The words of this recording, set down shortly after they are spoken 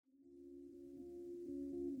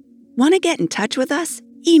Want to get in touch with us?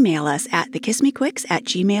 Email us at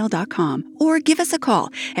thekissmequicks@gmail.com or give us a call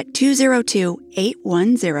at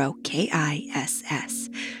 202-810-KISS.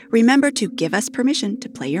 Remember to give us permission to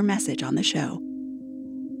play your message on the show.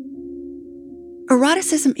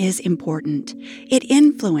 Eroticism is important. It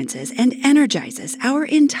influences and energizes our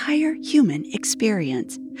entire human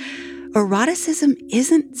experience. Eroticism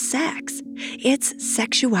isn't sex. It's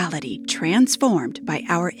sexuality transformed by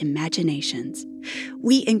our imaginations.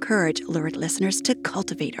 We encourage lurid listeners to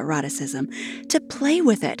cultivate eroticism, to play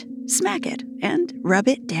with it, smack it, and rub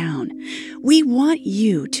it down. We want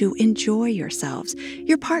you to enjoy yourselves,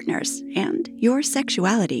 your partners, and your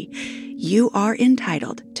sexuality. You are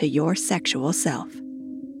entitled to your sexual self.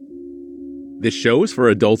 This show is for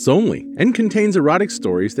adults only and contains erotic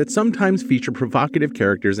stories that sometimes feature provocative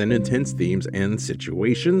characters and intense themes and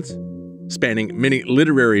situations, spanning many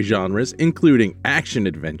literary genres, including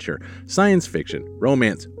action-adventure, science fiction,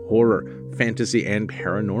 romance, horror, fantasy, and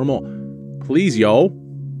paranormal. Please, y'all,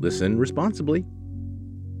 listen responsibly.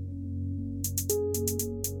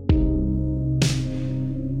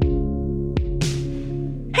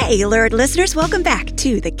 Hey, lurid listeners, welcome back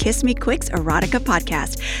to the Kiss Me Quicks Erotica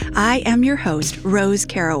Podcast. I am your host, Rose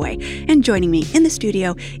Caraway, and joining me in the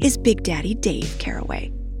studio is Big Daddy Dave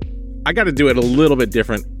Caraway. I got to do it a little bit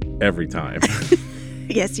different every time.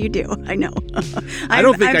 Yes, you do. I know. I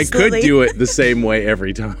don't think I could do it the same way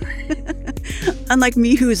every time. Unlike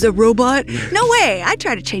me, who's a robot. No way. I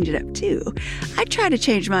try to change it up, too. I try to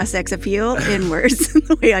change my sex appeal inwards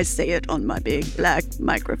the way I say it on my big black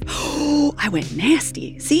microphone. Oh, I went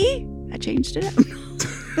nasty. See? I changed it up.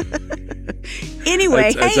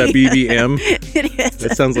 Anyway, that's a BBM. It is.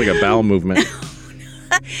 That sounds like a bowel movement.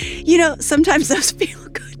 You know, sometimes those feel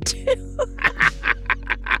good, too.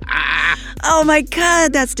 Oh my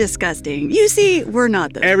God, that's disgusting. You see, we're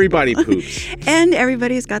not those Everybody people. poops. And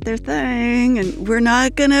everybody's got their thing, and we're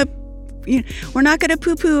not gonna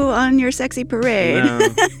poo-poo on your sexy parade. No,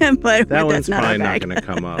 but that one's that's not probably our not bag. going to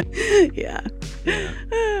come up. Yeah.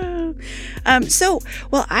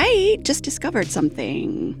 Well, I just discovered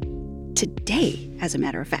something today, as a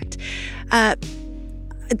matter of fact.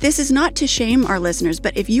 This is not to shame our listeners,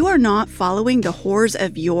 but if you are not following the whores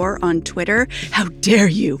of yore on Twitter, how dare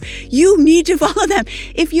you? You need to follow them.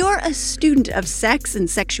 If you're a student of sex and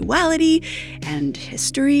sexuality and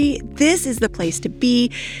history, this is the place to be.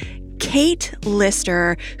 Kate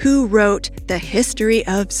Lister, who wrote the History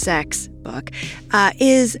of Sex book,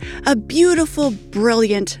 is a beautiful,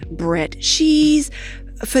 brilliant Brit. She's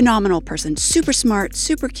a phenomenal person, super smart,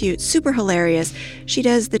 super cute, super hilarious. She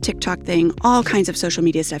does the TikTok thing, all kinds of social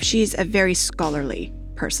media stuff. She's a very scholarly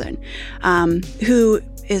person who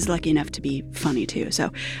is lucky enough to be funny too.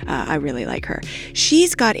 So I really like her.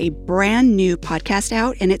 She's got a brand new podcast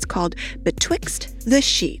out, and it's called Betwixt the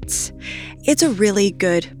Sheets. It's a really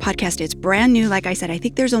good podcast. It's brand new. Like I said, I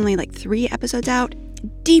think there's only like 3 episodes out,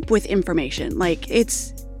 deep with information. Like,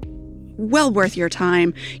 it's well worth your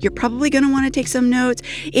time. You're probably going to want to take some notes.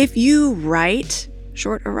 If you write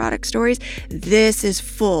short erotic stories, this is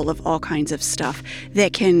full of all kinds of stuff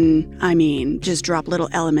that can, just drop little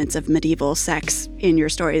elements of medieval sex in your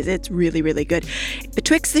stories. It's really, really good.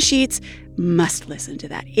 Betwixt the Sheets, must listen to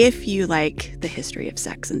that. If you like the history of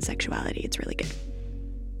sex and sexuality, it's really good.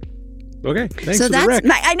 Okay, thanks so for the rec.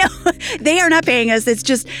 I know they are not paying us. It's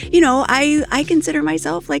just, I consider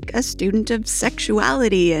myself like a student of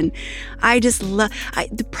sexuality, and I just love.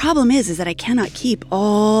 The problem is that I cannot keep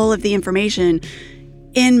all of the information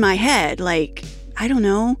in my head. Like, I don't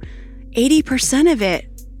know, 80% of it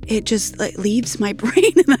just leaves my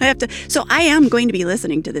brain, and I have to. So I am going to be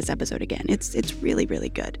listening to this episode again. It's really, really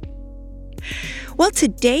good. Well,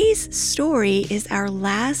 today's story is our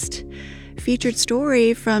last featured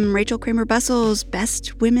story from Rachel Kramer Bussel's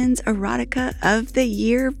Best Women's Erotica of the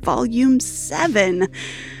Year, Volume 7.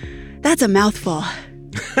 That's a mouthful.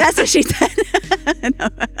 That's what she said.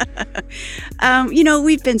 No.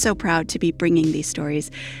 We've been so proud to be bringing these stories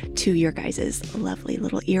to your guys' lovely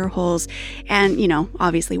little ear holes. And,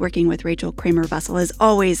 obviously working with Rachel Kramer Bussel is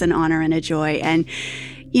always an honor and a joy. And,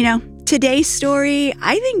 today's story,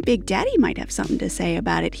 I think Big Daddy might have something to say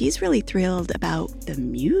about it. He's really thrilled about the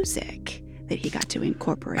music that he got to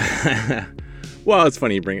incorporate. Well, it's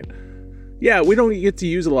funny you bring it. Yeah, we don't get to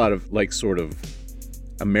use a lot of sort of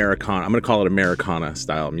Americana. I'm going to call it Americana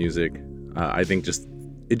style music. I think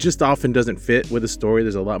it just often doesn't fit with the story.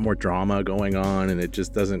 There's a lot more drama going on, and it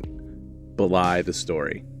just doesn't belie the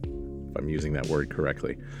story. If I'm using that word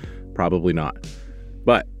correctly, probably not.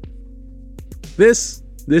 But this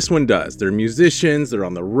one does. They're musicians. They're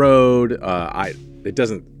on the road.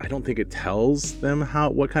 I don't think it tells them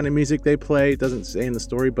what kind of music they play. It doesn't say in the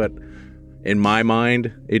story, but in my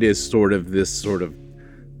mind, it is sort of this sort of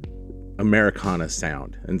Americana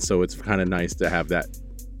sound. And so it's kind of nice to have that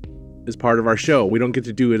as part of our show. We don't get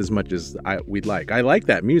to do it as much as we'd like. I like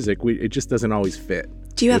that music. It just doesn't always fit.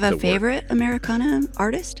 Do you have a favorite Americana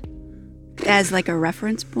artist as like a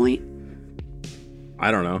reference point?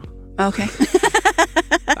 I don't know. Okay.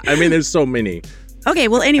 I mean, there's so many. Okay,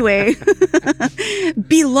 well, anyway,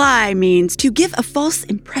 belie means to give a false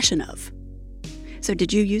impression of. So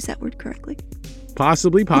did you use that word correctly?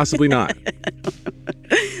 Possibly not.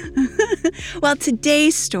 Well,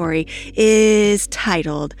 today's story is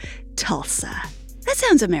titled Tulsa. That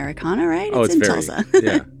sounds Americana, right? It's in very, Tulsa.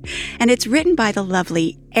 Yeah. And it's written by the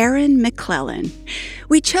lovely Erin McLellan.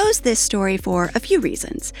 We chose this story for a few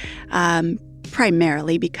reasons.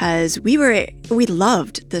 Primarily because we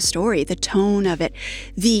loved the story, the tone of it,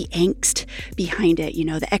 the angst behind it,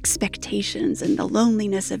 the expectations and the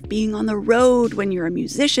loneliness of being on the road when you're a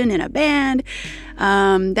musician in a band.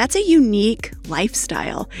 That's a unique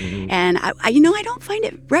lifestyle. Mm-hmm. And I don't find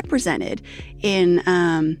it represented in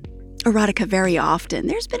erotica very often.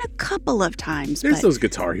 There's been a couple of times. There's those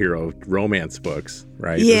Guitar Hero romance books,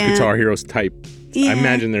 right? Yeah. Those Guitar Heroes type. Yeah. I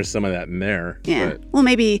imagine there's some of that in there. Yeah. But well,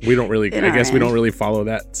 maybe we don't really. I guess we don't really follow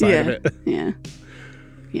that side of it. Yeah.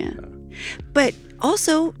 Yeah. But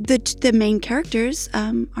also, the main characters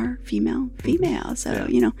are female. So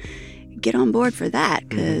get on board for that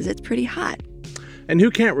because it's pretty hot. And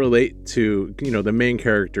who can't relate to the main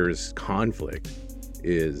character's conflict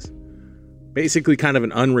is basically kind of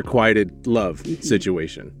an unrequited love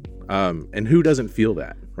situation. And who doesn't feel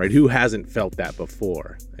that, right? Who hasn't felt that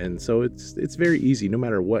before? And so it's very easy, no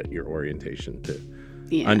matter what your orientation, to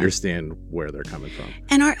understand where they're coming from.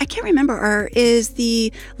 And I can't remember, is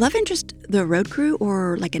the love interest the road crew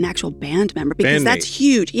or like an actual band member? Because that's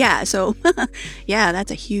huge. Yeah, so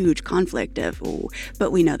that's a huge conflict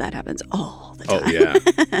but we know that happens all the time. Oh, yeah.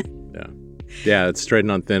 Yeah, it's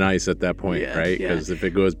treading on thin ice at that point, right? Because if it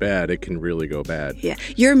goes bad, it can really go bad. Yeah,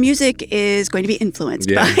 your music is going to be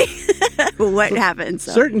influenced by what happens.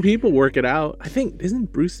 So. Certain people work it out. I think,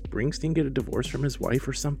 doesn't Bruce Springsteen get a divorce from his wife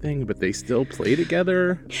or something, but they still play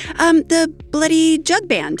together? The Bloody Jug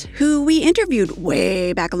Band, who we interviewed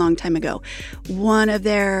way back a long time ago, one of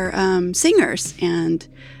their singers, and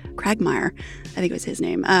Cragmire, I think it was his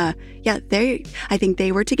name. I think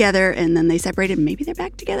they were together and then they separated. Maybe they're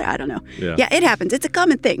back together. I don't know. Yeah, it happens. It's a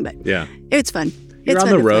common thing, but it's fun. You're on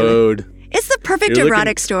the road. It's the perfect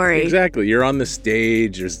erotic story. Exactly. You're on the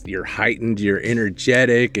stage. You're heightened. You're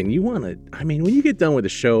energetic, and you want to. I mean, when you get done with the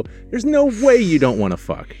show, there's no way you don't want to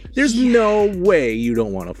fuck. There's no way you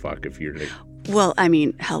don't want to fuck if you're. Well, I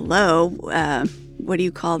mean, hello. What do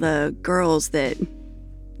you call the girls that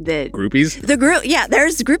groupies?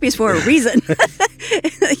 There's groupies for a reason.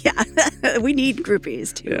 We need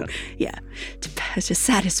groupies to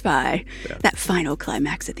satisfy that final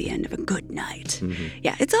climax at the end of a good night. Mm-hmm.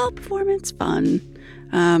 Yeah, it's all performance fun.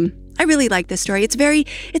 I really like this story. It's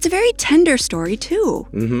a very tender story too.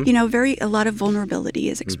 Mm-hmm. A lot of vulnerability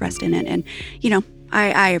is expressed in it, and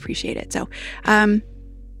I appreciate it. So,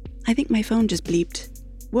 I think my phone just bleeped.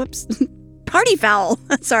 Whoops. Party foul.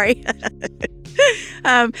 Sorry.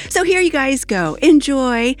 So here you guys go.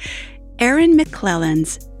 Enjoy Erin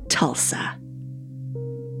McLellan's Tulsa.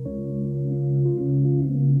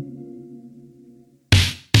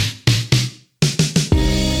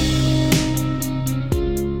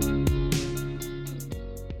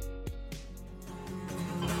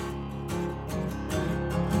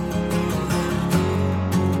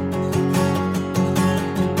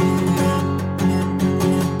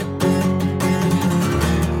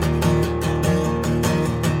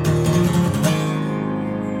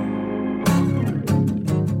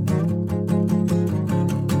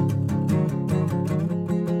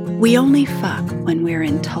 We only fuck when we're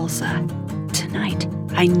in Tulsa. Tonight,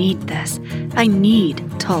 I need this. I need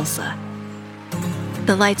Tulsa.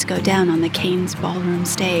 The lights go down on the Cain's ballroom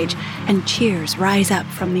stage, and cheers rise up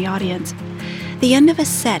from the audience. The end of a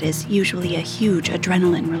set is usually a huge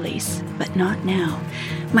adrenaline release, but not now.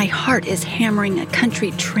 My heart is hammering a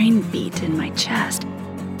country train beat in my chest.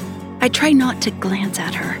 I try not to glance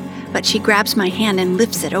at her, but she grabs my hand and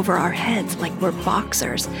lifts it over our heads like we're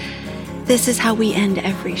boxers. This is how we end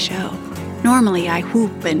every show. Normally, I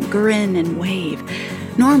whoop and grin and wave.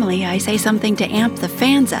 Normally, I say something to amp the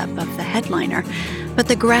fans up of the headliner, but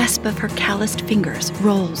the grasp of her calloused fingers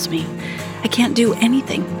rolls me. I can't do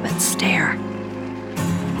anything but stare.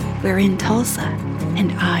 We're in Tulsa,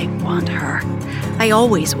 and I want her. I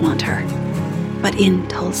always want her. But in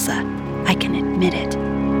Tulsa, I can admit it.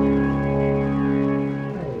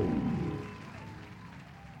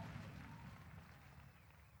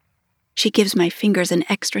 She gives my fingers an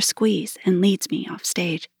extra squeeze and leads me off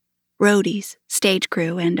stage. Roadies, stage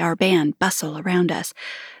crew, and our band bustle around us.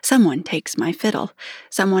 Someone takes my fiddle.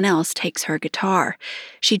 Someone else takes her guitar.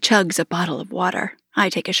 She chugs a bottle of water. I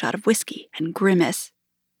take a shot of whiskey and grimace.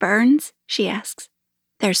 "Burns?" she asks.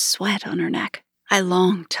 There's sweat on her neck. I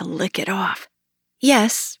long to lick it off.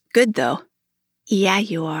 "Yes, good though." "Yeah,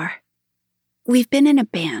 you are." We've been in a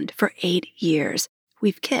band for 8 years.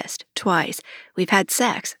 We've kissed twice. We've had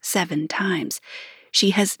sex 7 times. She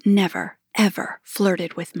has never, ever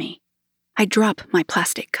flirted with me. I drop my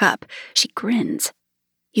plastic cup. She grins.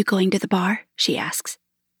 "You going to the bar?" she asks.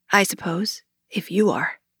 "I suppose, if you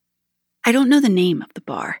are." I don't know the name of the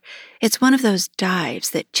bar. It's one of those dives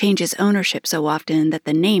that changes ownership so often that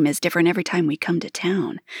the name is different every time we come to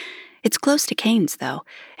town. It's close to Kane's, though,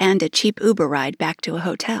 and a cheap Uber ride back to a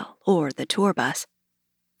hotel or the tour bus.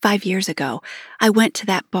 5 years ago, I went to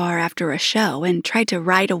that bar after a show and tried to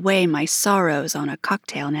write away my sorrows on a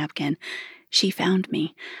cocktail napkin. She found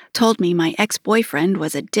me, told me my ex-boyfriend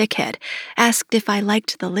was a dickhead, asked if I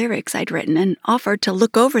liked the lyrics I'd written, and offered to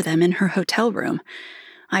look over them in her hotel room.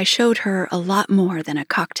 I showed her a lot more than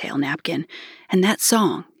a cocktail napkin, and that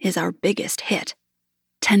song is our biggest hit.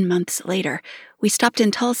 10 months later, we stopped in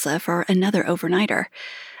Tulsa for another overnighter.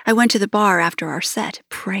 I went to the bar after our set,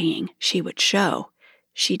 praying she would show.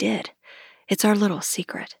 She did. It's our little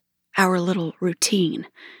secret, our little routine.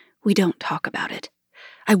 We don't talk about it.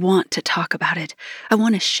 I want to talk about it. I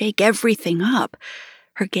want to shake everything up.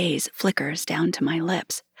 Her gaze flickers down to my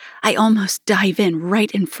lips. I almost dive in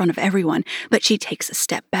right in front of everyone, but she takes a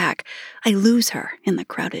step back. I lose her in the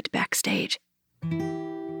crowded backstage.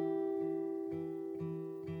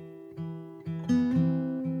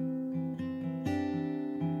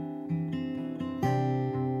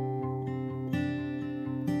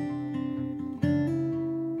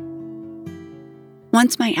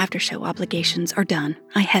 Once my after-show obligations are done,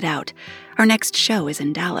 I head out. Our next show is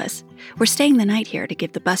in Dallas. We're staying the night here to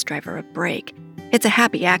give the bus driver a break. It's a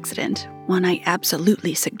happy accident, one I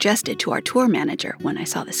absolutely suggested to our tour manager when I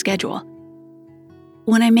saw the schedule.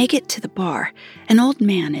 When I make it to the bar, an old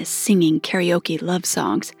man is singing karaoke love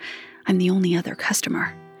songs. I'm the only other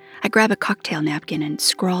customer. I grab a cocktail napkin and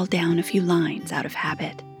scrawl down a few lines out of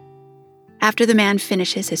habit. After the man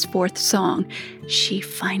finishes his 4th song, she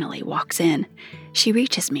finally walks in. She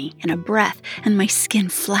reaches me in a breath, and my skin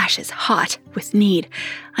flashes hot with need.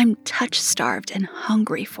 I'm touch-starved and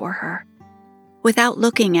hungry for her. Without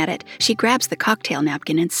looking at it, she grabs the cocktail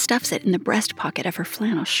napkin and stuffs it in the breast pocket of her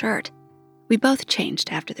flannel shirt. We both changed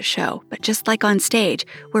after the show, but just like on stage,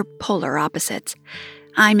 we're polar opposites.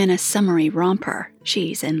 I'm in a summery romper.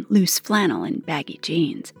 She's in loose flannel and baggy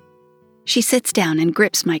jeans. She sits down and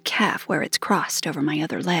grips my calf where it's crossed over my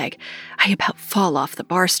other leg. I about fall off the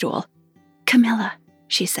bar stool. "Camilla,"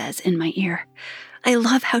 she says in my ear. I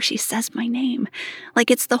love how she says my name,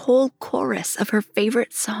 like it's the whole chorus of her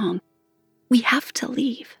favorite song. "We have to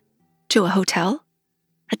leave." "To a hotel?"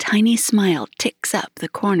 A tiny smile ticks up the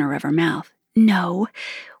corner of her mouth. "No,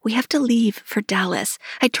 we have to leave for Dallas.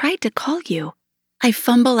 I tried to call you." I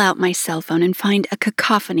fumble out my cell phone and find a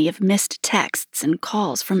cacophony of missed texts and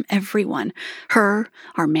calls from everyone. Her,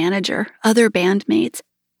 our manager, other bandmates.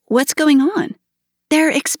 What's going on?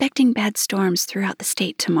 "They're expecting bad storms throughout the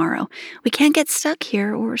state tomorrow. We can't get stuck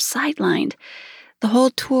here or sidelined. The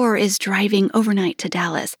whole tour is driving overnight to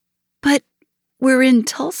Dallas. But we're in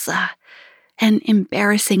Tulsa." An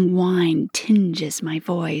embarrassing whine tinges my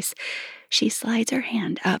voice. She slides her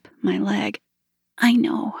hand up my leg. "I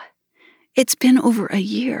know. It's been over a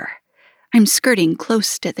year." I'm skirting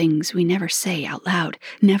close to things we never say out loud,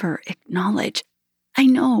 never acknowledge. "I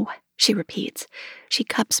know," she repeats. She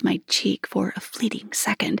cups my cheek for a fleeting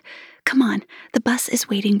second. "Come on, the bus is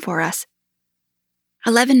waiting for us."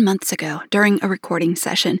 11 months ago, during a recording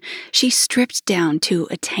session, she stripped down to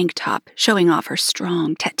a tank top, showing off her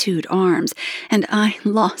strong, tattooed arms, and I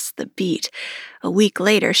lost the beat. A week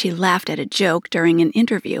later, she laughed at a joke during an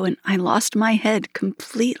interview, and I lost my head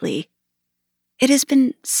completely. It has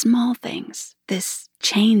been small things, this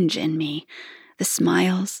change in me. The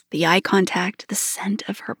smiles, the eye contact, the scent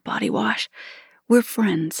of her body wash. We're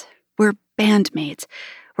friends. We're bandmates.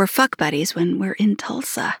 We're fuck buddies when we're in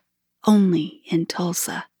Tulsa. Only in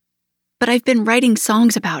Tulsa. But I've been writing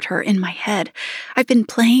songs about her in my head. I've been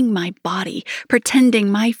playing my body, pretending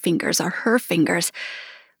my fingers are her fingers.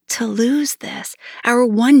 To lose this, our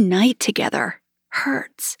one night together,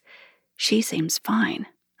 hurts. She seems fine,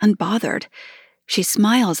 unbothered. She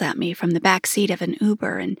smiles at me from the back seat of an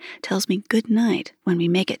Uber and tells me good night when we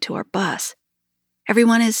make it to our bus.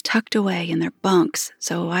 Everyone is tucked away in their bunks,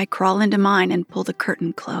 so I crawl into mine and pull the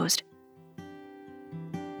curtain closed.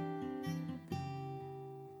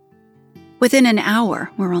 Within an hour,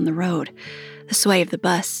 we're on the road. The sway of the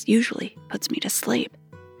bus usually puts me to sleep.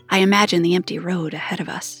 I imagine the empty road ahead of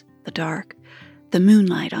us, the dark, the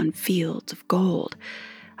moonlight on fields of gold.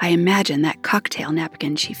 I imagine that cocktail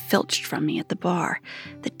napkin she filched from me at the bar,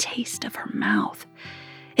 the taste of her mouth.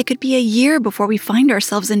 It could be a year before we find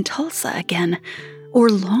ourselves in Tulsa again, or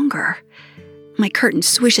longer. My curtain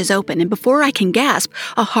swishes open, and before I can gasp,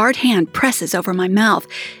 a hard hand presses over my mouth.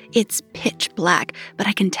 It's pitch black, but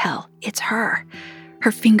I can tell it's her.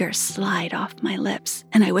 Her fingers slide off my lips,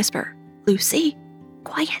 and I whisper, "Lucy,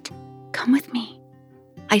 quiet, come with me."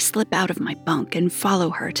 I slip out of my bunk and follow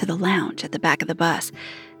her to the lounge at the back of the bus.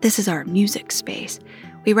 This is our music space.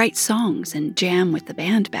 We write songs and jam with the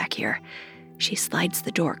band back here. She slides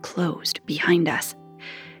the door closed behind us.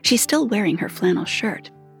 She's still wearing her flannel shirt,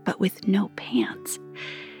 but with no pants.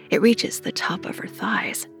 It reaches the top of her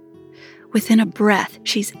thighs. Within a breath,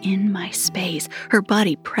 she's in my space, her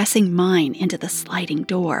body pressing mine into the sliding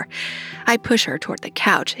door. I push her toward the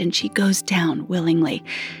couch, and she goes down willingly.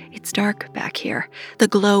 It's dark back here, the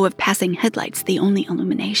glow of passing headlights the only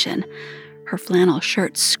illumination. Her flannel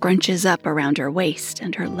shirt scrunches up around her waist,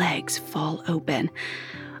 and her legs fall open.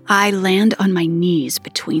 I land on my knees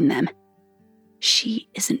between them. She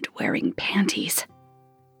isn't wearing panties.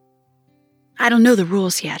 I don't know the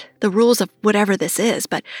rules yet, the rules of whatever this is,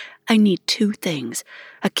 but I need two things,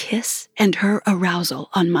 a kiss and her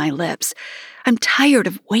arousal on my lips. I'm tired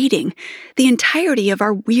of waiting. The entirety of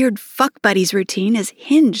our weird fuck buddies routine is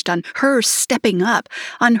hinged on her stepping up,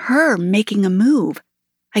 on her making a move.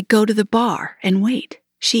 I go to the bar and wait.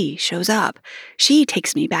 She shows up. She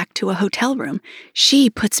takes me back to a hotel room.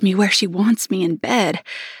 She puts me where she wants me in bed.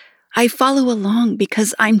 I follow along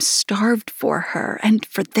because I'm starved for her and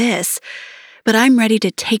for this. But I'm ready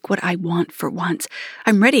to take what I want for once.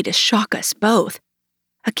 I'm ready to shock us both.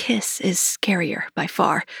 A kiss is scarier by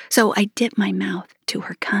far, so I dip my mouth to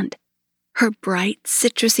her cunt. Her bright,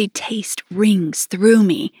 citrusy taste rings through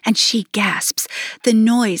me, and she gasps, the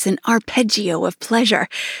noise and arpeggio of pleasure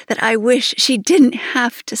that I wish she didn't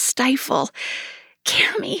have to stifle.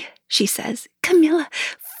 "Cammy," she says, "Camilla,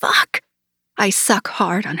 fuck." I suck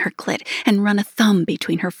hard on her clit and run a thumb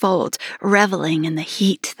between her folds, reveling in the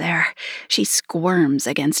heat there. She squirms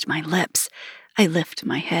against my lips. I lift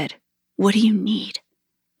my head. "What do you need?"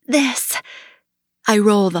 "This." I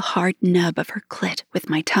roll the hard nub of her clit with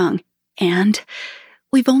my tongue. And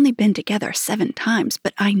we've only been together 7 times,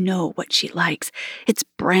 but I know what she likes. It's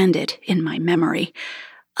branded in my memory.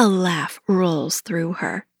 A laugh rolls through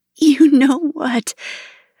her. "You know what?"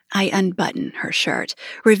 I unbutton her shirt,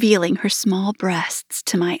 revealing her small breasts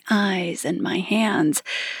to my eyes and my hands.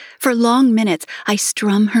 For long minutes, I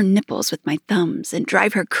strum her nipples with my thumbs and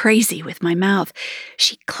drive her crazy with my mouth.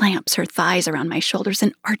 She clamps her thighs around my shoulders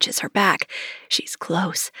and arches her back. She's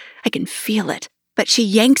close. I can feel it. But she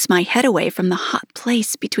yanks my head away from the hot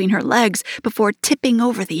place between her legs before tipping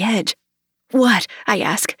over the edge. "What?" I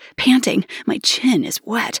ask, panting. My chin is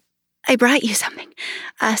wet. "I brought you something.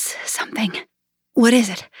 Us something." "What is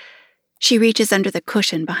it?" She reaches under the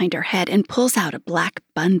cushion behind her head and pulls out a black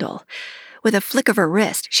bundle. With a flick of her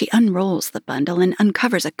wrist, she unrolls the bundle and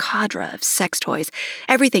uncovers a cadre of sex toys,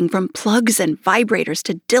 everything from plugs and vibrators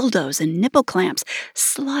to dildos and nipple clamps,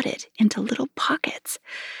 slotted into little pockets.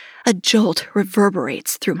 A jolt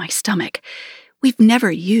reverberates through my stomach. We've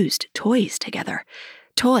never used toys together.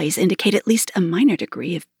 Toys indicate at least a minor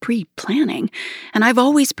degree of pre-planning, and I've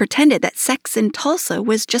always pretended that sex in Tulsa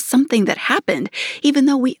was just something that happened, even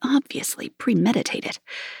though we obviously premeditated.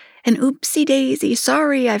 An oopsie-daisy,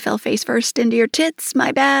 sorry I fell face first into your tits,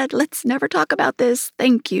 my bad, let's never talk about this,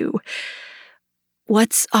 thank you.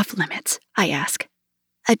 "What's off limits?" I ask.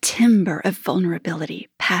 A timbre of vulnerability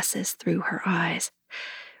passes through her eyes.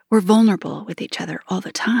 We're vulnerable with each other all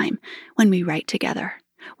the time when we write together,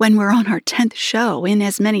 when we're on our 10th show in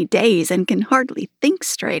as many days and can hardly think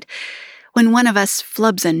straight, when one of us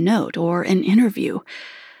flubs a note or an interview.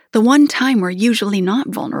 The one time we're usually not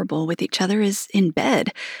vulnerable with each other is in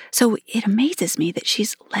bed, so it amazes me that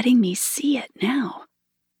she's letting me see it now.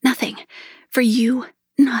 "Nothing. For you,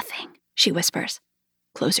 nothing," she whispers.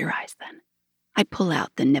 "Close your eyes, then." I pull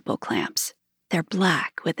out the nipple clamps. They're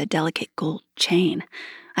black with a delicate gold chain.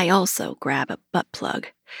 I also grab a butt plug.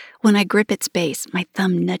 When I grip its base, my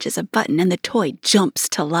thumb nudges a button and the toy jumps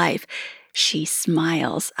to life. She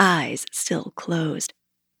smiles, eyes still closed.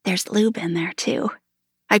 There's lube in there, too.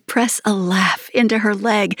 I press a laugh into her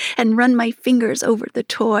leg and run my fingers over the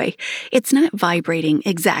toy. It's not vibrating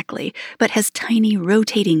exactly, but has tiny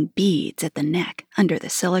rotating beads at the neck under the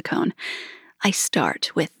silicone. I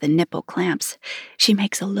start with the nipple clamps. She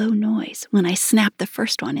makes a low noise when I snap the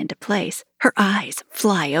first one into place. Her eyes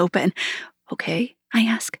fly open. okay?" I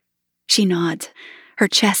ask. She nods. Her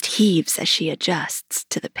chest heaves as she adjusts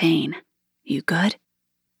to the pain. "You good?"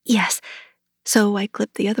 "Yes." So I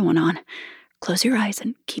clip the other one on. "Close your eyes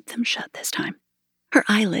and keep them shut this time." Her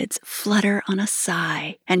eyelids flutter on a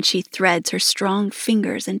sigh, and she threads her strong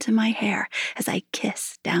fingers into my hair as I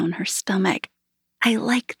kiss down her stomach. "I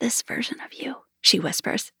like this version of you," she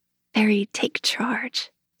whispers. "Very take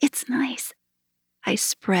charge. It's nice." I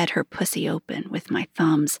spread her pussy open with my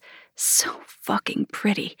thumbs. So fucking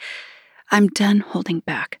pretty. I'm done holding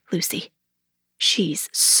back, Lucy. She's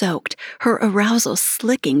soaked, her arousal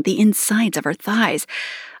slicking the insides of her thighs.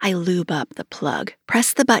 I lube up the plug,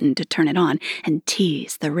 press the button to turn it on, and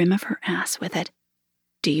tease the rim of her ass with it.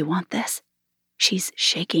 "Do you want this?" She's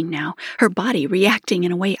shaking now, her body reacting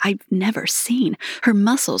in a way I've never seen, her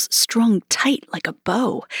muscles strung tight like a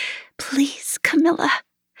bow. "Please, Camilla."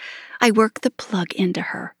 I work the plug into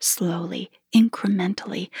her, slowly,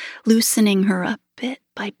 incrementally, loosening her up bit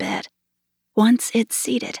by bit. Once it's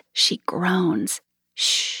seated, she groans.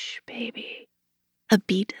 "Shh, baby." A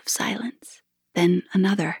beat of silence, then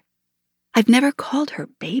another. I've never called her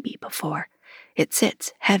baby before. It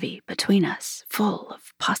sits heavy between us, full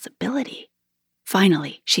of possibility.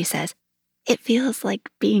 Finally, she says, "It feels like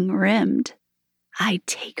being rimmed." I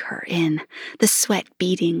take her in, the sweat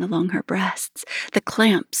beading along her breasts, the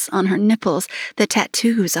clamps on her nipples, the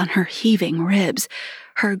tattoos on her heaving ribs,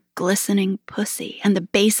 her glistening pussy and the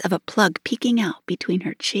base of a plug peeking out between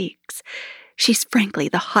her cheeks. She's frankly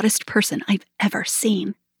the hottest person I've ever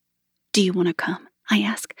seen. "Do you want to come?" I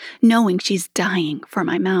ask, knowing she's dying for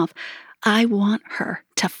my mouth. I want her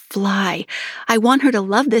to fly. I want her to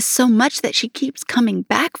love this so much that she keeps coming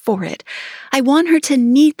back for it. I want her to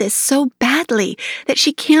need this so badly that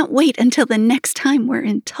she can't wait until the next time we're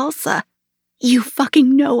in Tulsa. You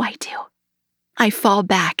fucking know I do. I fall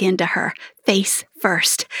back into her, face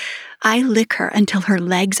first. I lick her until her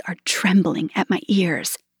legs are trembling at my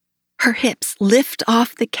ears. Her hips lift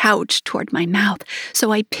off the couch toward my mouth,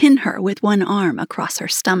 so I pin her with one arm across her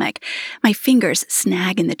stomach. My fingers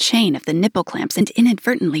snag in the chain of the nipple clamps and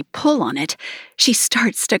inadvertently pull on it. She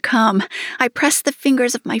starts to come. I press the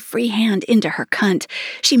fingers of my free hand into her cunt.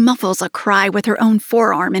 She muffles a cry with her own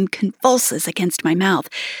forearm and convulses against my mouth.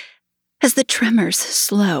 As the tremors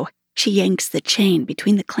slow, she yanks the chain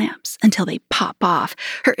between the clamps until they pop off.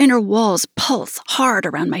 Her inner walls pulse hard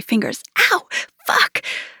around my fingers. Ow! Fuck!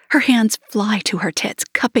 Her hands fly to her tits,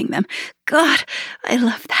 cupping them. God, I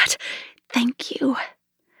love that. Thank you.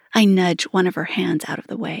 I nudge one of her hands out of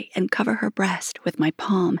the way and cover her breast with my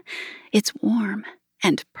palm. It's warm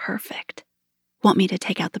and perfect. "Want me to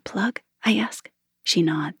take out the plug?" I ask. She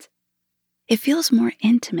nods. It feels more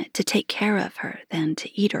intimate to take care of her than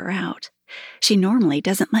to eat her out. She normally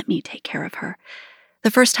doesn't let me take care of her.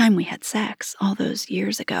 The first time we had sex, all those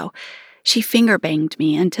years ago, she finger-banged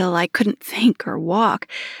me until I couldn't think or walk.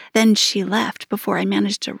 Then she left before I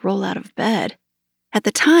managed to roll out of bed. At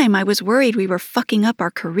the time, I was worried we were fucking up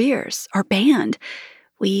our careers, our band.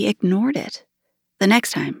 We ignored it. The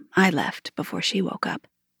next time, I left before she woke up.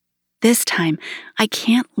 This time, I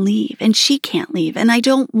can't leave, and she can't leave, and I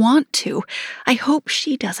don't want to. I hope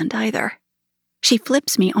she doesn't either. She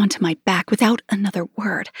flips me onto my back without another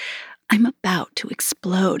word. I'm about to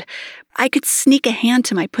explode. I could sneak a hand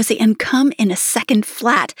to my pussy and come in a second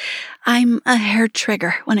flat. I'm a hair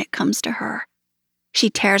trigger when it comes to her. She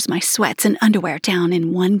tears my sweats and underwear down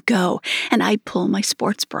in one go, and I pull my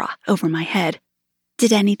sports bra over my head.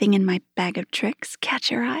 "Did anything in my bag of tricks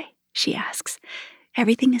catch your eye?" she asks.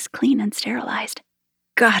 "Everything is clean and sterilized."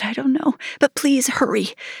 "God, I don't know, but please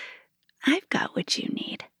hurry." "I've got what you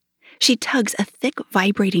need." She tugs a thick,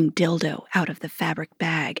 vibrating dildo out of the fabric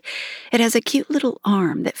bag. It has a cute little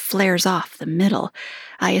arm that flares off the middle.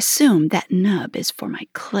 I assume that nub is for my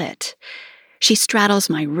clit. She straddles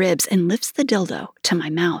my ribs and lifts the dildo to my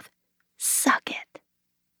mouth. "Suck it."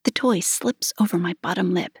 The toy slips over my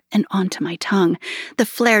bottom lip and onto my tongue, the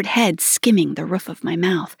flared head skimming the roof of my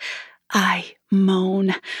mouth. I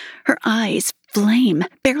moan. Her eyes flame,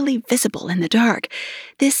 barely visible in the dark.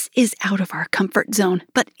 This is out of our comfort zone,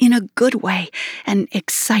 but in a good way, an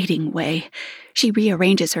exciting way. She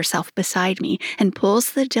rearranges herself beside me and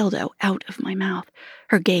pulls the dildo out of my mouth.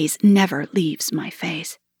 Her gaze never leaves my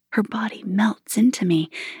face. Her body melts into me,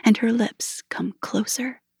 and her lips come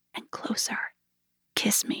closer and closer.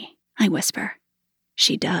 "Kiss me," I whisper.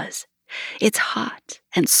 She does. It's hot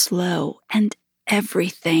and slow and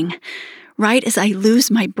everything. Right as I lose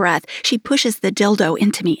my breath, she pushes the dildo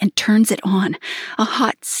into me and turns it on. A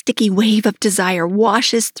hot, sticky wave of desire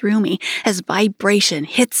washes through me as vibration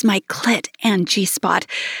hits my clit and G-spot.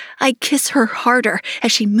 I kiss her harder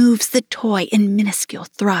as she moves the toy in minuscule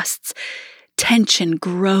thrusts. Tension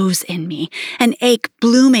grows in me, an ache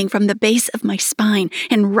blooming from the base of my spine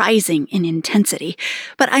and rising in intensity.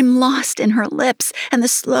 But I'm lost in her lips and the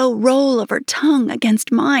slow roll of her tongue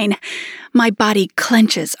against mine. My body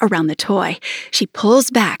clenches around the toy. She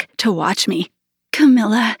pulls back to watch me.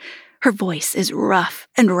 "Camilla," her voice is rough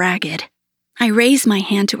and ragged. I raise my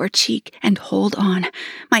hand to her cheek and hold on.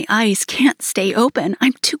 My eyes can't stay open.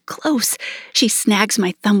 I'm too close. She snags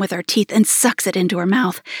my thumb with her teeth and sucks it into her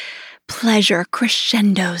mouth. Pleasure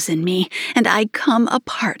crescendos in me, and I come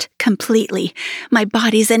apart completely. My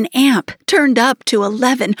body's an amp, turned up to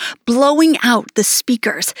 11, blowing out the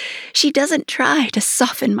speakers. She doesn't try to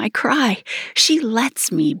soften my cry. She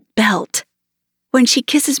lets me belt. When she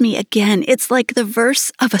kisses me again, it's like the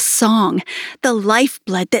verse of a song, the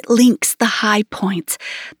lifeblood that links the high points,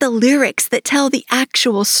 the lyrics that tell the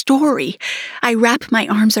actual story. I wrap my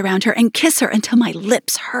arms around her and kiss her until my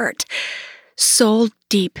lips hurt.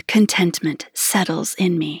 Soul-deep contentment settles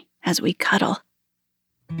in me as we cuddle.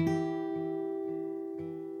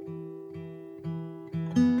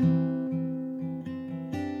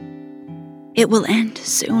 It will end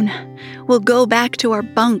soon. We'll go back to our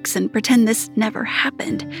bunks and pretend this never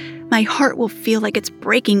happened. My heart will feel like it's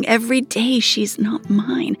breaking every day she's not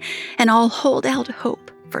mine, and I'll hold out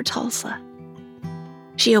hope for Tulsa.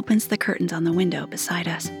 She opens the curtains on the window beside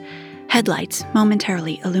us. Headlights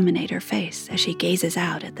momentarily illuminate her face as she gazes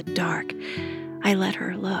out at the dark. I let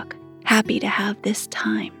her look, happy to have this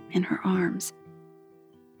time in her arms.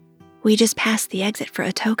 "We just passed the exit for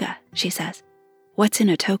Atoka," she says. "What's in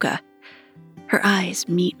Atoka?" Her eyes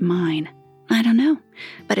meet mine. I don't know,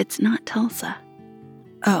 but it's not Tulsa.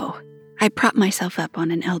 "Oh," I prop myself up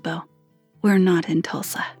on an elbow. "We're not in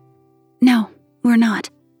Tulsa." "No, we're not."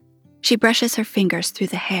 She brushes her fingers through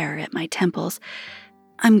the hair at my temples.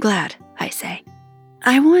 "I'm glad," I say.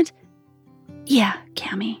 Yeah,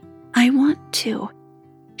 Cammy, I want to."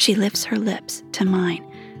 She lifts her lips to mine.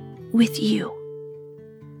 "With you."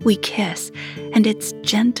 We kiss, and it's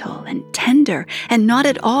gentle and tender and not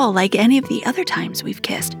at all like any of the other times we've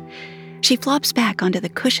kissed. She flops back onto the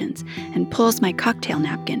cushions and pulls my cocktail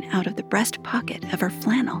napkin out of the breast pocket of her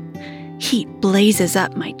flannel. Heat blazes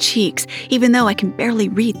up my cheeks, even though I can barely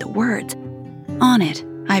read the words. On it,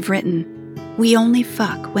 I've written, "We only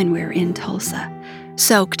fuck when we're in Tulsa,"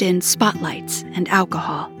 soaked in spotlights and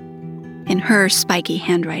alcohol. In her spiky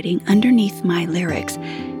handwriting underneath my lyrics,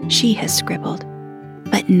 she has scribbled,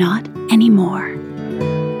 "But not anymore."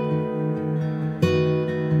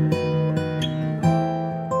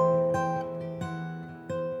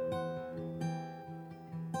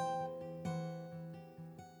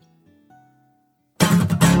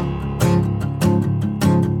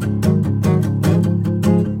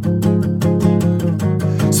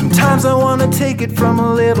 Sometimes I wanna take it from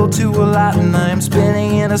a little to a lot, and I am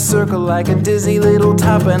spinning in a circle like a dizzy little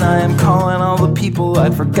top, and I am calling all the people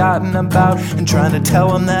I'd forgotten about and trying to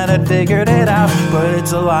tell them that I'd figured it out. But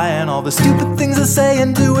it's a lie, and all the stupid things I say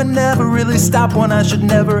and do and never really stop when I should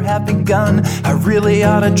never have begun. I really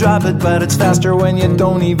ought to drop it, but it's faster when you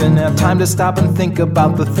don't even have time to stop and think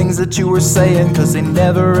about the things that you were saying, 'cause they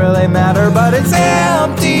never really matter. But it's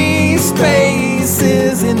empty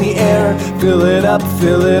spaces in the air. Fill it up,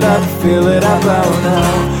 fill it up, fill it up.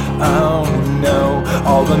 Oh no,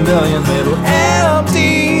 all the million little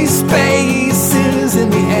empty spaces in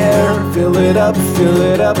the air. Fill it up, fill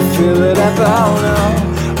it up, fill it up. Oh no,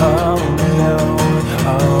 oh no,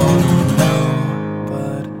 oh no.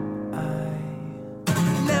 But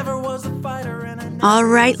I never was a fighter, and I never. All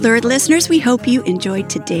right, lurid listeners, we hope you enjoyed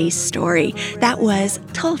today's story. That was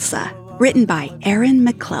Tulsa, written by Erin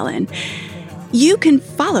McLellan. You can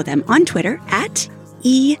follow them on Twitter at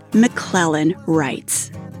McLellan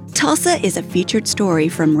Writes. Tulsa is a featured story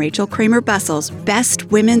from Rachel Kramer Bussel's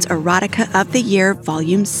Best Women's Erotica of the Year,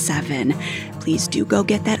 Volume 7. Please do go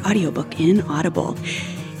get that audiobook in Audible.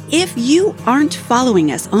 If you aren't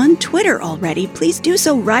following us on Twitter already, please do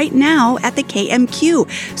so right now at the KMQ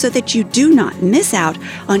so that you do not miss out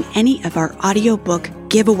on any of our audiobook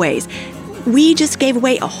giveaways. We just gave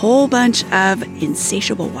away a whole bunch of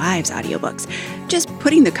Insatiable Wives audiobooks, just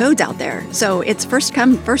putting the codes out there. So it's first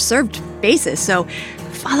come, first served basis. So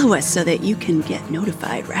follow us so that you can get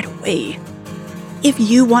notified right away. If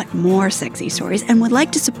you want more sexy stories and would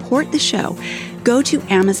like to support the show, go to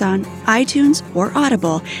Amazon, iTunes, or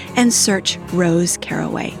Audible and search Rose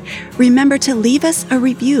Caraway. Remember to leave us a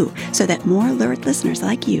review so that more lurid listeners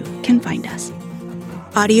like you can find us.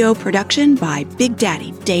 Audio production by Big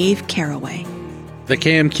Daddy Dave Caraway. The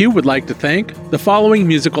KMQ would like to thank the following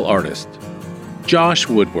musical artist: Josh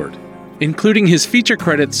Woodward, including his feature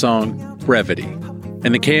credit song, Brevity,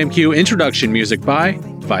 and the KMQ introduction music by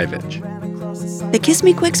 5-Inch. The Kiss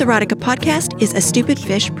Me Quicks Erotica podcast is a Stupid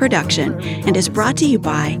Fish production and is brought to you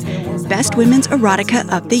by Best Women's Erotica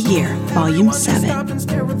of the Year, Volume 7. Stop and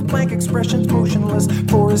stare with blank expressions, motionless.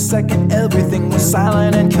 For a second, everything was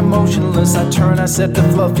silent and commotionless. I turned, I said to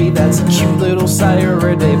Fluffy, that's a cute little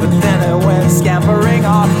Saturday. But then it went scampering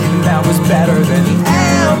off, and that was better than the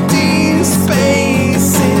empty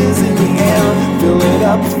spaces in the air. Fill it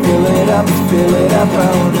up, fill it up, fill it up.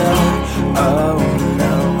 Oh no, oh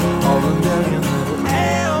no. All the million little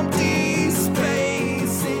empty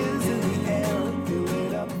spaces in the air. Fill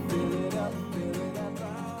it up, fill it up, fill it up.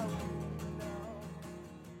 Oh no.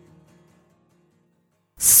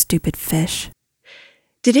 Stupid fish.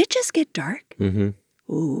 Did it just get dark? Mm-hmm.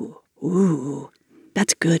 Ooh,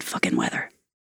 that's good fucking weather.